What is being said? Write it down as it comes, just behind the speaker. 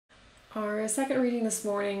Our second reading this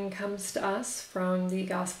morning comes to us from the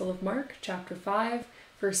Gospel of Mark, chapter 5,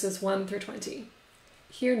 verses 1 through 20.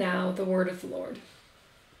 Hear now the word of the Lord.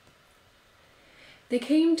 They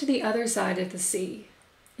came to the other side of the sea,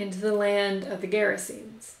 into the land of the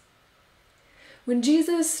Gerasenes. When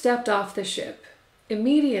Jesus stepped off the ship,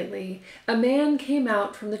 immediately a man came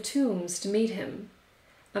out from the tombs to meet him,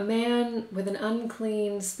 a man with an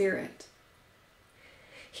unclean spirit.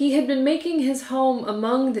 He had been making his home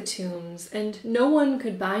among the tombs, and no one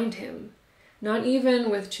could bind him, not even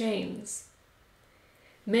with chains.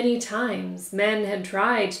 Many times men had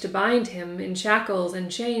tried to bind him in shackles and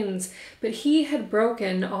chains, but he had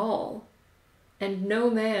broken all, and no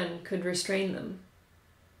man could restrain them.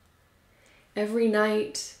 Every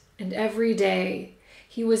night and every day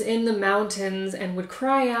he was in the mountains and would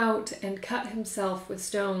cry out and cut himself with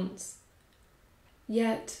stones.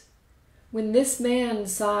 Yet, when this man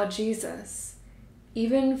saw Jesus,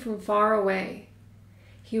 even from far away,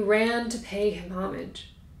 he ran to pay him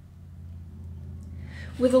homage.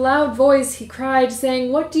 With a loud voice he cried,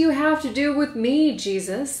 saying, "What do you have to do with me,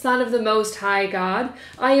 Jesus, Son of the Most High God?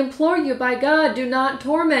 I implore you, by God, do not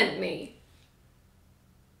torment me."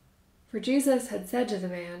 For Jesus had said to the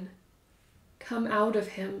man, "Come out of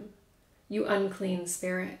him, you unclean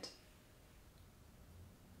spirit."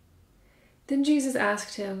 Then Jesus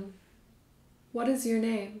asked him, "What is your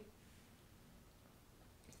name?"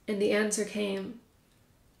 And the answer came,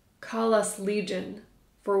 "Call us Legion,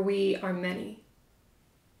 for we are many."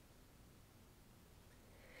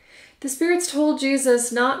 The spirits told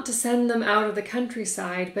Jesus not to send them out of the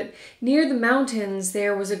countryside, but near the mountains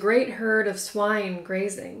there was a great herd of swine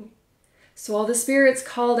grazing. So all the spirits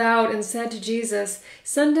called out and said to Jesus,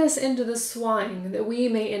 "Send us into the swine, that we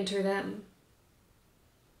may enter them."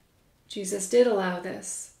 Jesus did allow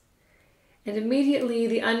this. And immediately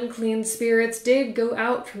the unclean spirits did go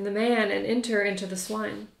out from the man and enter into the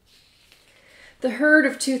swine. The herd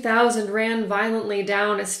of 2,000 ran violently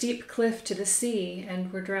down a steep cliff to the sea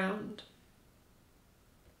and were drowned.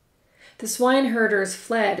 The swineherders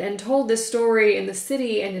fled and told this story in the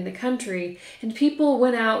city and in the country, and people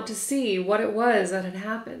went out to see what it was that had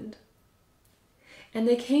happened. And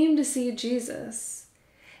they came to see Jesus,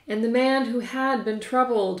 and the man who had been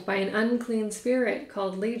troubled by an unclean spirit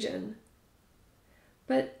called Legion.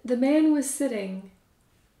 But the man was sitting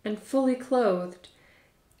and fully clothed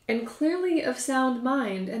and clearly of sound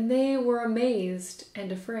mind, and they were amazed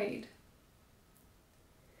and afraid.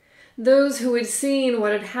 Those who had seen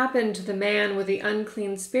what had happened to the man with the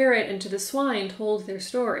unclean spirit and to the swine told their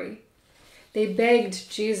story. They begged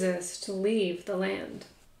Jesus to leave the land.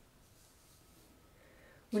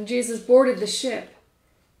 When Jesus boarded the ship,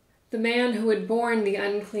 the man who had borne the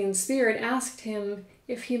unclean spirit asked him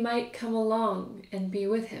if he might come along and be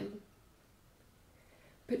with him.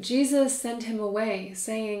 But Jesus sent him away,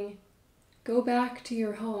 saying, "Go back to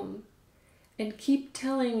your home and keep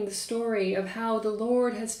telling the story of how the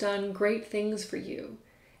Lord has done great things for you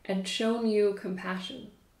and shown you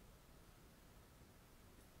compassion."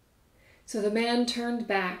 So the man turned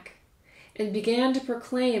back and began to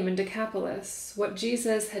proclaim in Decapolis what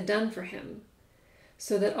Jesus had done for him,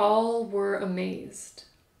 so that all were amazed.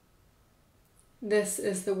 This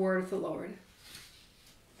is the word of the Lord.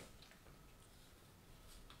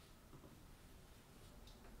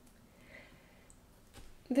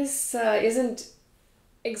 This isn't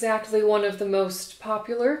exactly one of the most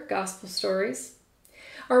popular gospel stories.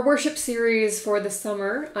 Our worship series for the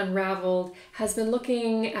summer, Unraveled, has been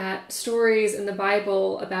looking at stories in the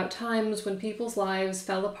Bible about times when people's lives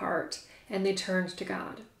fell apart and they turned to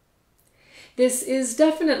God. This is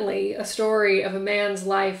definitely a story of a man's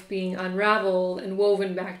life being unraveled and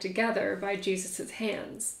woven back together by Jesus'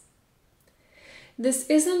 hands. This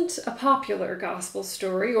isn't a popular gospel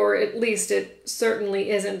story, or at least it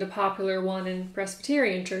certainly isn't a popular one in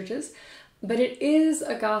Presbyterian churches, but it is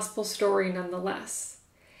a gospel story nonetheless.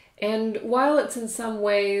 And while it's in some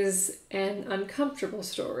ways an uncomfortable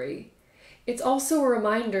story, it's also a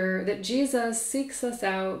reminder that Jesus seeks us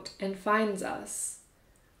out and finds us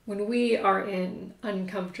when we are in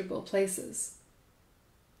uncomfortable places.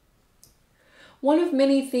 One of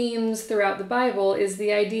many themes throughout the Bible is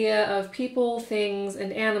the idea of people, things,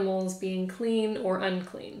 and animals being clean or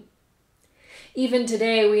unclean. Even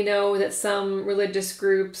today, we know that some religious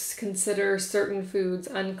groups consider certain foods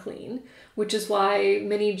unclean, which is why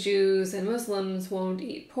many Jews and Muslims won't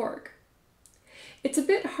eat pork. It's a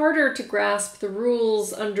bit harder to grasp the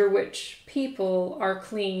rules under which people are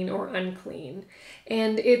clean or unclean,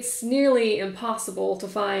 and it's nearly impossible to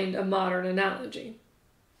find a modern analogy.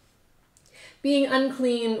 Being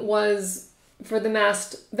unclean was, for the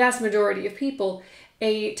vast majority of people,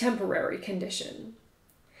 a temporary condition.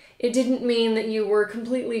 It didn't mean that you were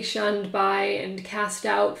completely shunned by and cast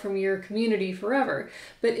out from your community forever,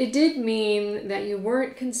 but it did mean that you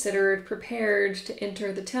weren't considered prepared to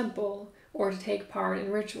enter the temple or to take part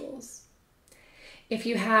in rituals. If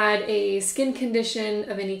you had a skin condition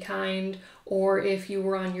of any kind, or if you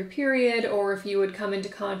were on your period, or if you would come into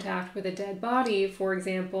contact with a dead body, for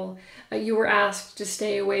example, you were asked to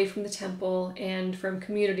stay away from the temple and from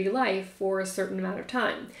community life for a certain amount of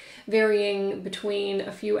time, varying between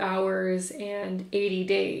a few hours and 80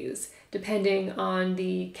 days, depending on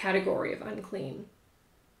the category of unclean.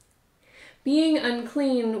 Being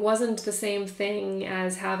unclean wasn't the same thing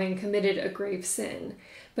as having committed a grave sin,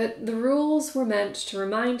 but the rules were meant to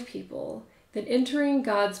remind people that entering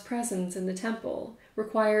God's presence in the temple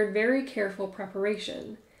required very careful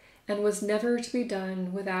preparation and was never to be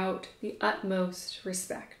done without the utmost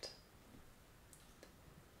respect.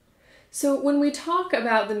 So when we talk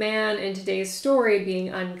about the man in today's story being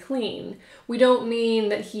unclean, we don't mean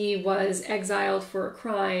that he was exiled for a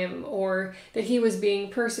crime, or that he was being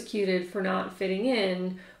persecuted for not fitting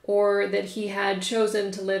in, or that he had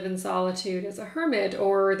chosen to live in solitude as a hermit,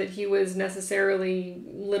 or that he was necessarily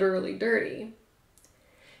literally dirty.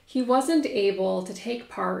 He wasn't able to take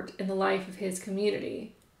part in the life of his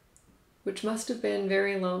community, which must have been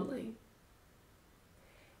very lonely,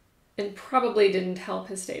 and probably didn't help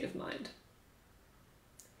his state of mind.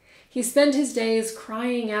 He spent his days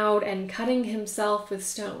crying out and cutting himself with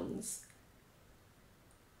stones.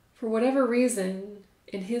 For whatever reason,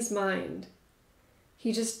 in his mind,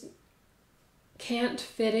 he just can't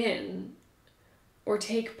fit in or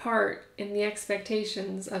take part in the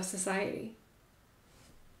expectations of society.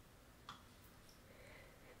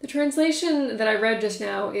 The translation that I read just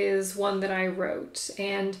now is one that I wrote,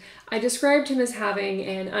 and I described him as having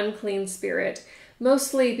an unclean spirit,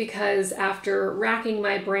 mostly because after racking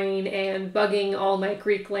my brain and bugging all my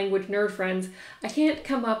Greek language nerd friends, I can't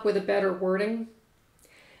come up with a better wording.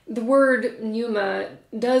 The word pneuma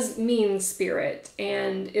does mean spirit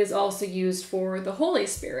and is also used for the Holy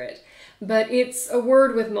Spirit, but it's a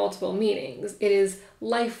word with multiple meanings. It is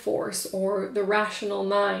life force, or the rational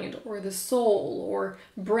mind, or the soul, or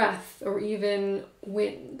breath, or even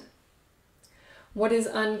wind. What is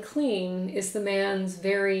unclean is the man's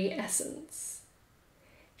very essence.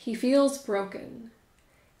 He feels broken,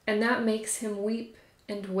 and that makes him weep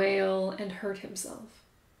and wail and hurt himself.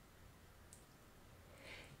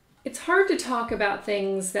 It's hard to talk about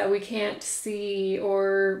things that we can't see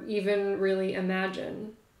or even really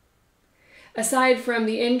imagine. Aside from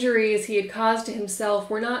the injuries he had caused to himself,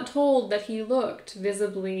 we're not told that he looked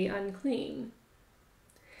visibly unclean.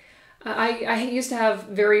 I used to have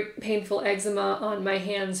very painful eczema on my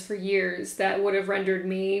hands for years that would have rendered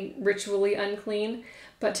me ritually unclean,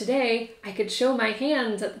 but today I could show my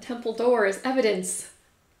hands at the temple door as evidence.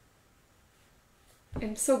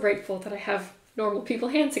 I'm so grateful that I have normal people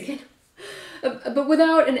hands again. But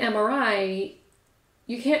without an MRI,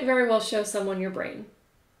 you can't very well show someone your brain.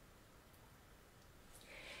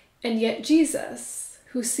 And yet Jesus,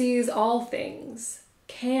 who sees all things,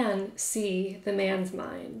 can see the man's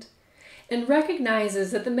mind and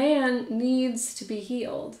recognizes that the man needs to be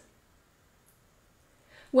healed.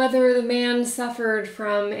 Whether the man suffered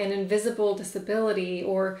from an invisible disability,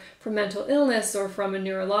 or from mental illness, or from a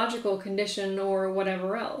neurological condition, or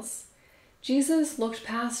whatever else, Jesus looked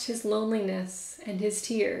past his loneliness and his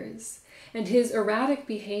tears and his erratic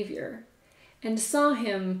behavior and saw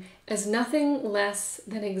him as nothing less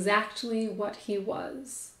than exactly what he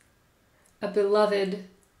was, a beloved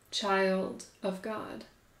child of God.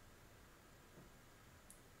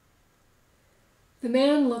 The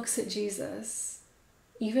man looks at Jesus,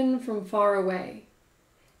 even from far away,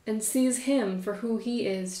 and sees him for who he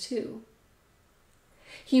is too.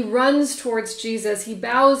 He runs towards Jesus, he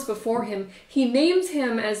bows before him, he names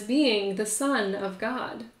him as being the Son of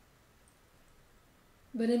God.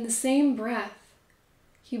 But in the same breath,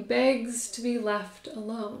 he begs to be left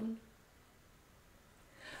alone.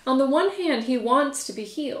 On the one hand, he wants to be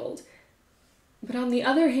healed, but on the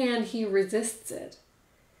other hand, he resists it.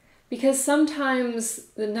 Because sometimes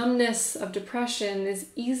the numbness of depression is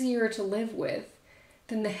easier to live with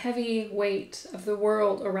than the heavy weight of the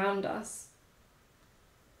world around us.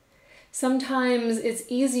 Sometimes it's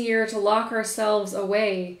easier to lock ourselves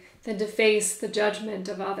away than to face the judgment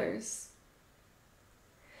of others.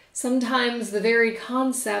 Sometimes the very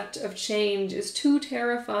concept of change is too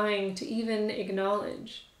terrifying to even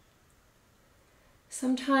acknowledge.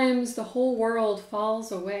 Sometimes the whole world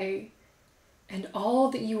falls away, and all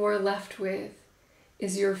that you are left with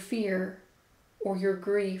is your fear, or your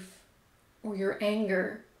grief, or your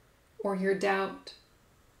anger, or your doubt,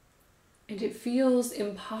 and it feels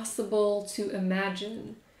impossible to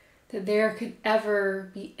imagine that there could ever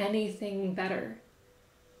be anything better,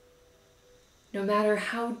 no matter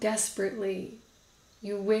how desperately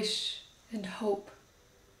you wish and hope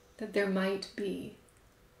that there might be.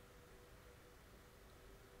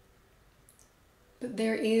 But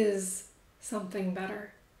there is something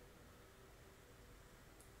better.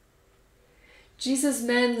 Jesus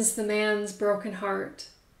mends the man's broken heart,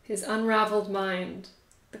 his unraveled mind,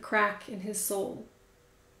 the crack in his soul.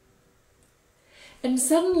 And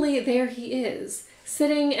suddenly there he is,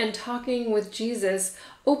 sitting and talking with Jesus,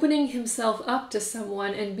 opening himself up to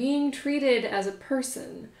someone and being treated as a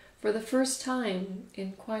person for the first time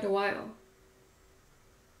in quite a while.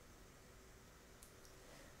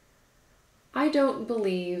 I don't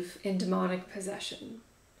believe in demonic possession.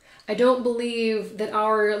 I don't believe that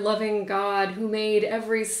our loving God, who made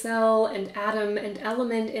every cell and atom and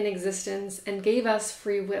element in existence and gave us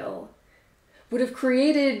free will, would have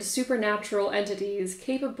created supernatural entities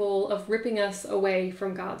capable of ripping us away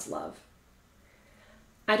from God's love.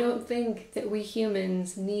 I don't think that we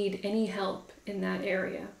humans need any help in that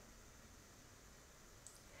area.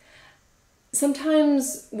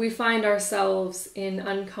 Sometimes we find ourselves in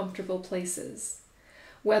uncomfortable places,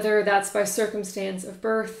 whether that's by circumstance of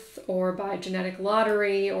birth, or by genetic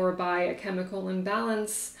lottery, or by a chemical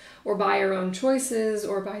imbalance, or by our own choices,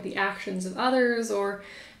 or by the actions of others, or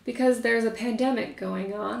because there's a pandemic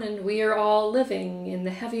going on and we are all living in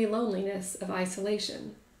the heavy loneliness of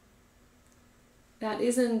isolation. That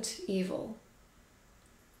isn't evil.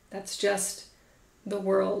 That's just the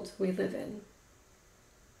world we live in.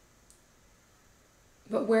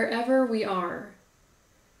 But wherever we are,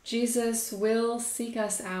 Jesus will seek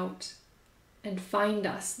us out and find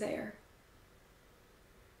us there.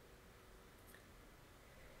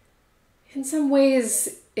 In some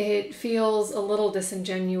ways, it feels a little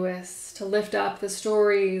disingenuous to lift up the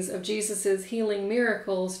stories of Jesus' healing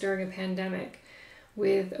miracles during a pandemic,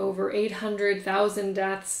 with over 800,000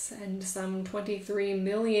 deaths and some 23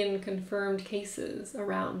 million confirmed cases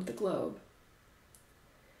around the globe.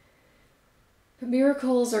 But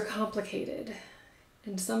miracles are complicated,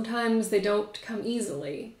 and sometimes they don't come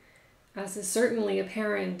easily, as is certainly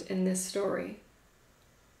apparent in this story.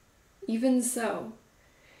 Even so,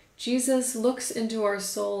 Jesus looks into our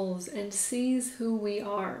souls and sees who we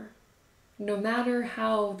are, no matter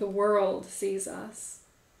how the world sees us.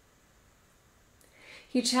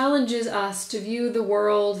 He challenges us to view the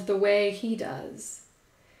world the way he does,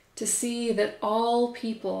 to see that all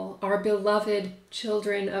people are beloved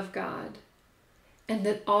children of God, and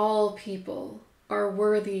that all people are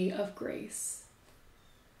worthy of grace.